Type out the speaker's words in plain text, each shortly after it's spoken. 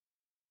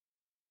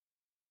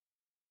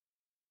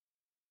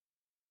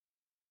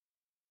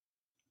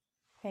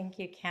Thank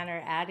you,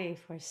 Cantor Addy,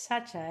 for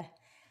such a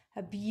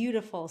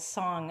beautiful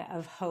song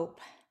of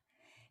hope.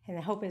 And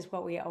hope is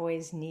what we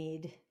always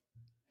need.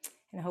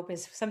 And hope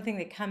is something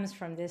that comes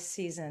from this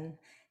season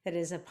that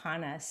is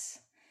upon us.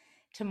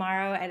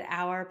 Tomorrow at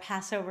our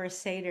Passover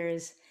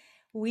Seders,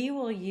 we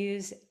will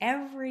use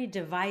every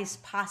device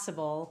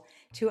possible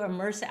to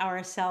immerse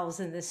ourselves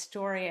in the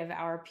story of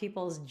our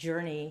people's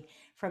journey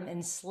from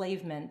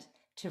enslavement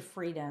to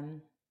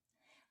freedom.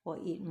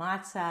 We'll eat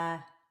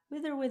matzah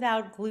with or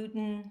without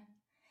gluten.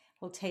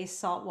 We'll taste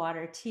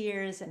saltwater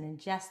tears and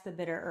ingest the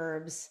bitter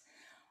herbs,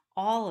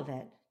 all of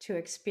it to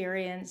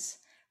experience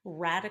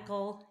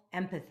radical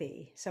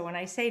empathy. So when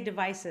I say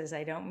devices,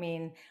 I don't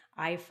mean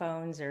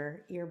iPhones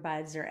or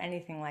earbuds or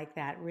anything like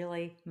that,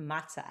 really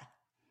matzah.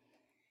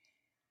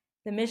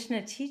 The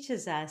Mishnah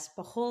teaches us,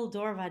 B'chol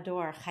dor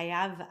vador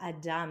chayav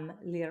adam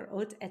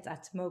lirot et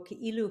atmo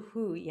ke'ilu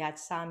hu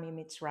yatsa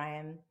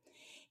miMitzrayim.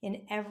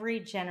 In every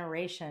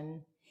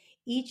generation,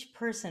 each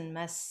person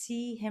must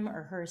see him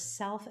or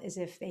herself as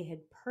if they had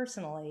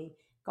personally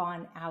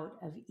gone out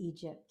of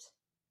Egypt.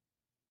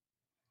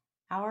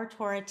 Our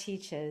Torah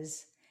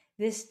teaches,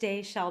 this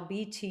day shall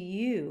be to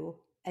you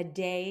a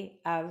day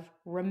of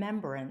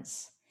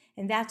remembrance.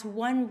 And that's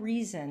one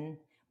reason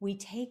we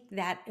take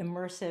that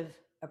immersive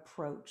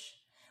approach.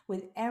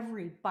 With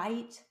every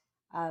bite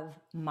of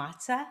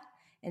matzah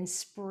and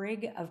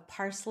sprig of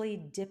parsley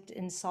dipped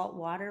in salt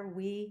water,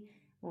 we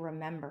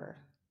remember.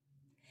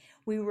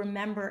 We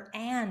remember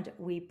and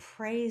we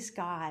praise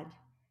God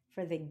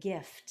for the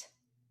gift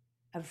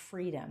of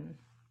freedom.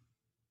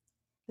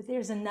 But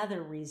there's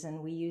another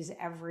reason we use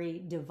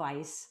every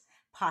device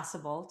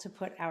possible to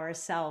put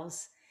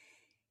ourselves,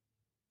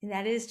 and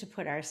that is to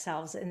put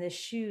ourselves in the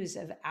shoes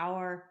of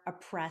our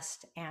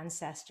oppressed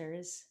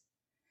ancestors.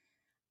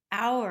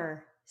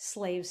 Our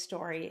slave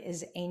story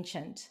is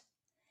ancient,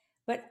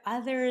 but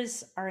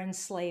others are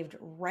enslaved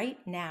right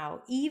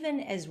now,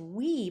 even as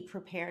we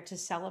prepare to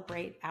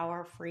celebrate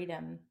our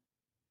freedom.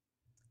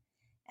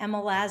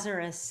 Emma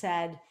Lazarus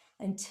said,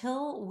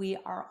 until we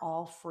are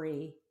all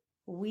free,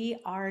 we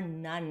are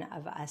none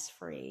of us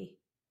free.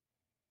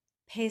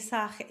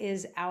 Pesach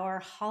is our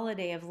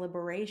holiday of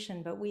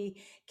liberation, but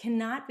we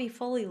cannot be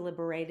fully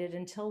liberated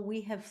until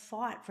we have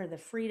fought for the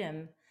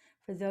freedom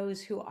for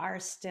those who are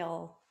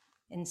still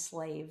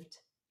enslaved.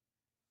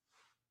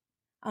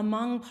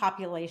 Among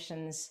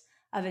populations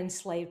of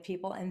enslaved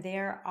people, and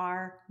there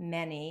are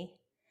many,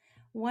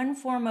 one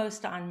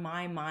foremost on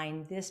my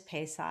mind this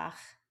Pesach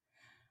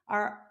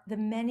are the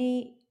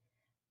many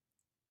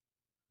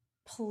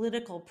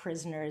political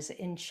prisoners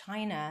in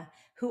China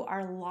who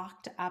are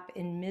locked up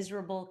in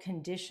miserable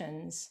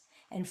conditions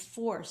and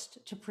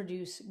forced to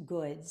produce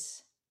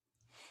goods.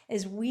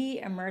 As we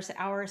immerse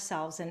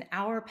ourselves in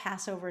our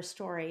Passover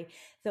story,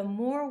 the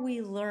more we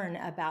learn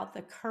about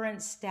the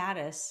current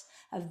status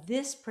of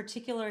this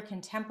particular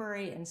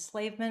contemporary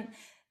enslavement,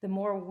 the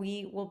more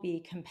we will be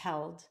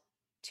compelled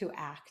to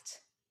act.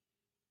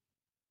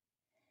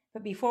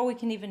 But before we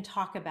can even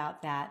talk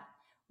about that,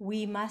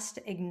 we must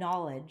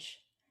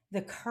acknowledge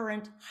the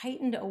current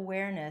heightened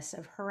awareness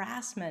of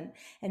harassment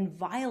and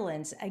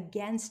violence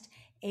against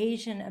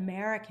Asian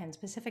Americans,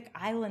 Pacific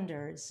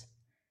Islanders.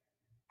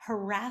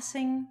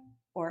 Harassing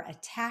or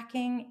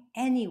attacking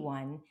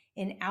anyone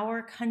in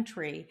our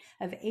country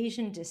of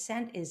Asian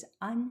descent is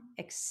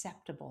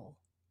unacceptable.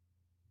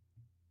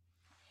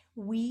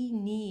 We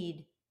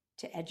need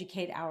to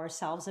educate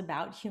ourselves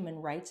about human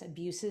rights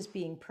abuses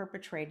being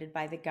perpetrated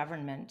by the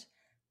government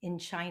in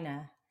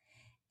China.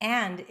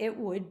 And it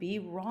would be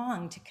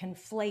wrong to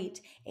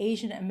conflate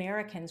Asian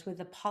Americans with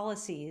the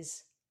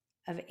policies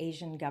of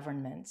Asian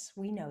governments.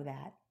 We know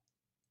that.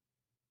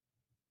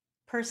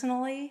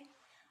 Personally,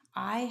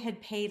 I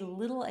had paid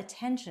little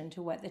attention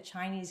to what the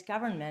Chinese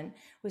government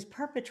was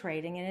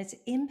perpetrating and its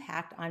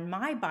impact on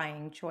my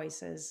buying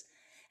choices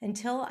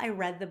until I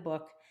read the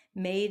book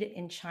Made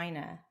in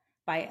China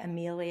by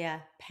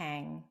Amelia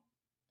Pang.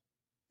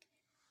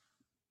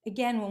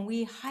 Again, when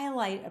we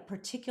highlight a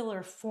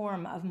particular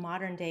form of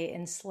modern day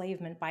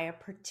enslavement by a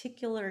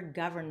particular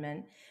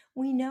government,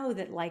 we know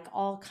that like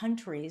all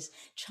countries,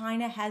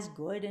 China has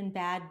good and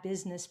bad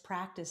business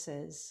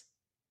practices.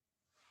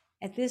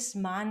 At this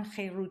Man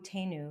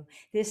Cherutenu,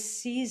 this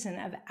season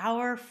of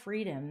our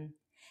freedom,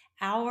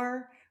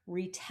 our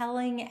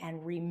retelling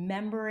and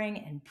remembering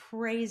and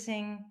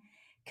praising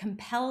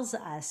compels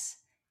us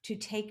to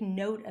take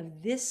note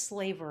of this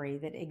slavery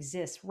that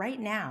exists right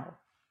now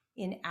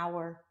in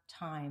our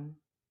time.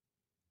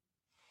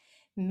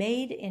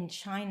 Made in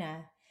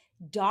China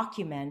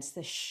documents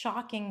the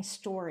shocking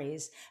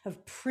stories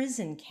of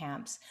prison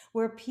camps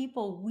where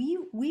people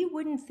we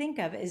wouldn't think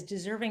of as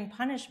deserving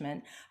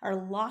punishment are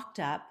locked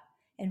up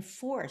and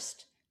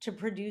forced to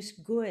produce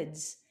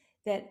goods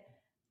that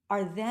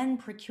are then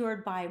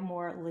procured by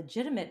more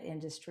legitimate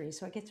industries.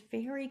 So it gets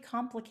very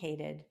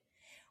complicated.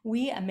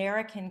 We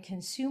American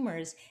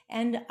consumers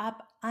end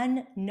up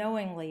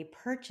unknowingly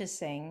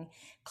purchasing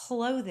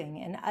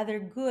clothing and other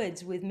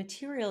goods with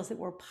materials that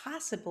were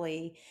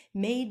possibly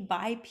made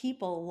by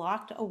people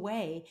locked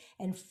away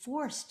and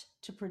forced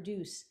to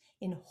produce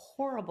in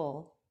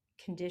horrible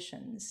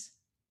conditions.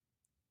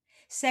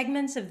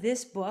 Segments of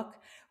this book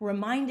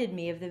reminded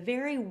me of the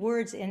very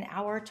words in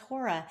our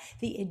Torah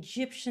the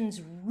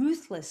Egyptians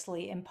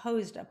ruthlessly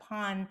imposed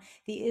upon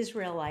the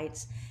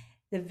Israelites,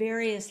 the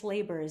various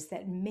labors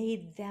that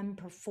made them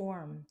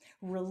perform.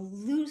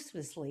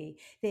 Ruthlessly,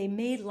 they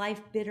made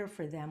life bitter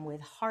for them with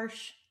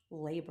harsh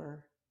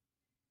labor.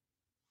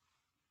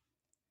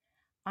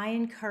 I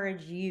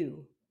encourage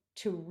you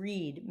to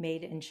read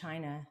Made in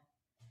China,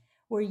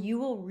 where you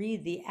will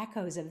read the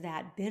echoes of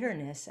that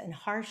bitterness and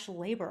harsh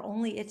labor,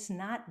 only it's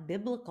not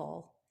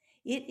biblical.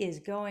 It is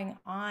going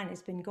on.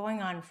 It's been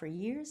going on for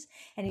years,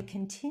 and it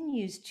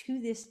continues to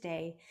this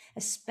day,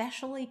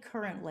 especially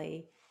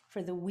currently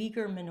for the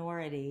Uyghur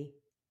minority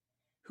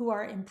who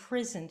are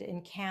imprisoned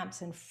in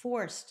camps and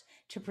forced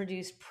to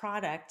produce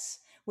products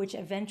which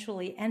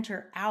eventually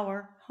enter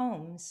our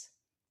homes.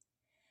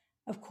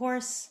 Of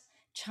course,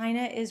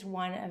 China is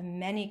one of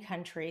many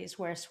countries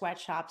where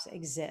sweatshops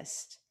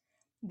exist.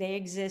 They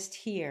exist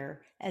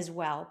here as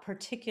well,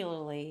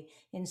 particularly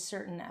in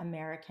certain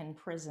American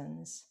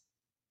prisons.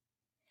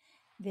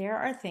 There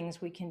are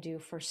things we can do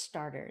for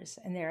starters,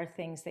 and there are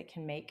things that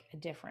can make a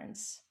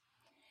difference.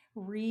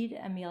 Read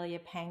Amelia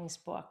Pang's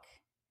book.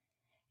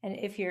 And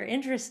if you're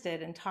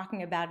interested in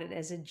talking about it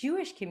as a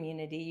Jewish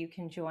community, you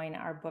can join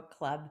our book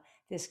club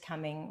this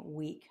coming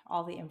week.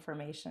 All the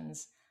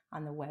information's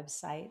on the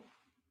website.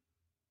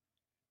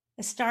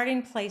 A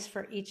starting place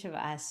for each of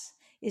us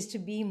is to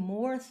be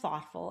more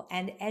thoughtful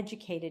and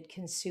educated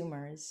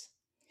consumers.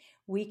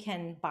 We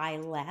can buy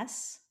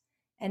less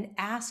and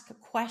ask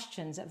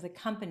questions of the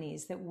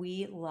companies that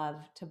we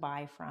love to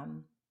buy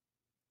from.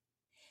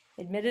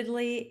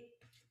 Admittedly,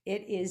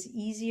 it is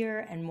easier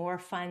and more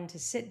fun to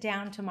sit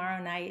down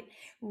tomorrow night,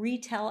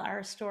 retell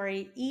our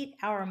story, eat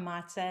our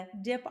matzah,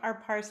 dip our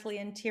parsley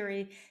and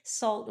tiri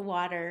salt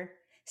water,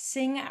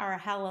 sing our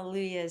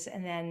hallelujahs,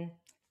 and then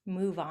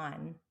move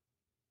on.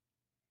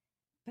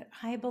 But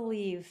I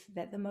believe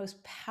that the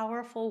most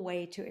powerful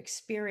way to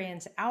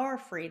experience our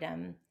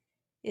freedom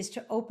is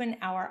to open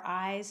our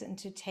eyes and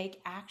to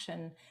take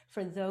action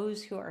for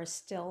those who are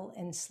still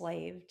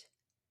enslaved.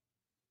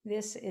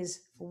 This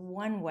is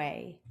one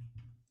way.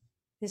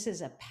 This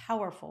is a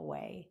powerful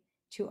way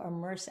to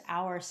immerse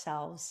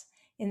ourselves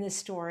in the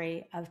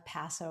story of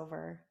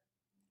Passover.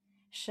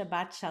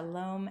 Shabbat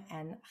Shalom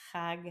and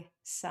Chag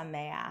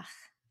Sameach.